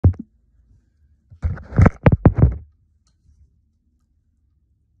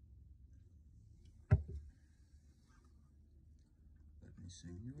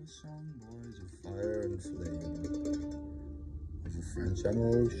sing you a song, boys, of fire and flame, of a French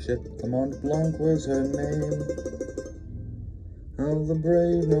admiral ship, the Mont Blanc was her name. How the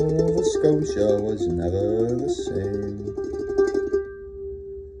brave Nova Scotia was never the same.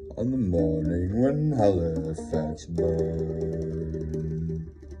 On the morning when Halifax burned,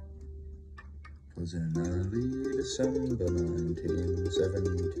 'twas in early December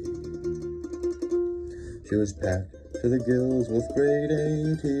 1917. She was packed to the gills with great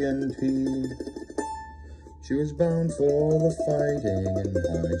AT&T. She was bound for the fighting in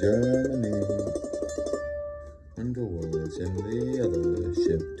high Germany, when towards him the other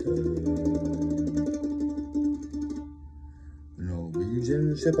ship turned. The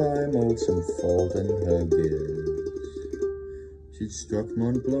Norwegian ship I Molson fault in her gears. She'd struck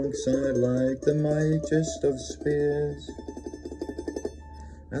Mont Blanc side like the mightiest of spears,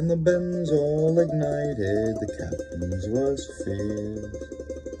 and the bends all ignited, the captain's worst fears,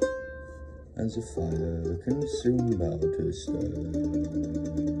 as the fire consumed bow to stern.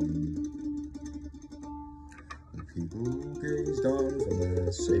 The people gazed on from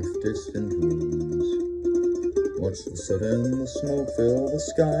their safe distant rooms, watched the soot and the smoke fill the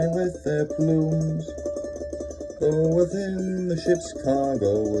sky with their plumes, though within the ship's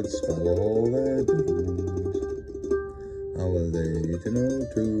cargo would spell all their dooms. How are they to know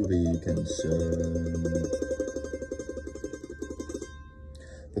to be concerned?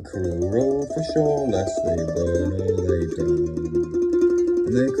 The crew rowed for shore lest they burn or they drown,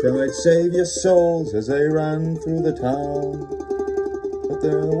 and they cried, "Save your souls," as they ran through the town. But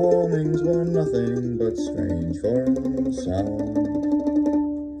their warnings were nothing but strange foreign sound,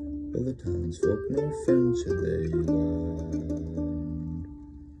 for the townsfolk no French had they learned.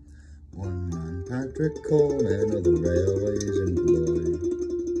 One man, Patrick Coleman of the railways employed,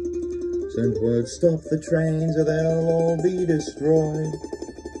 sent word, "Stop the trains or they'll all be destroyed."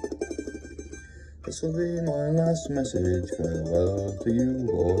 This will be my last message, farewell to you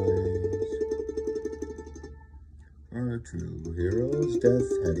boys. For a true hero's death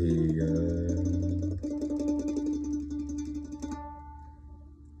had he earned.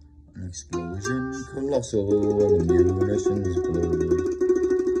 An explosion colossal and the munitions blew,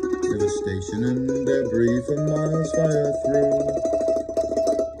 devastation and debris for miles fire through.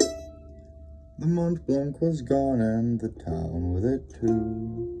 The Mont Blanc was gone and the town with it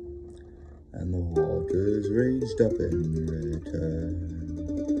too, and the waters raged up in return.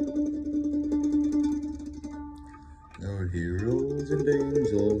 There were heroes and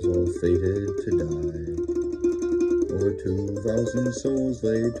angels all fated to die. Over 2,000 souls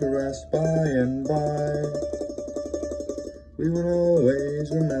laid to rest by and by. We will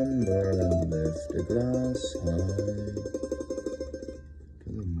always remember and lift a glass high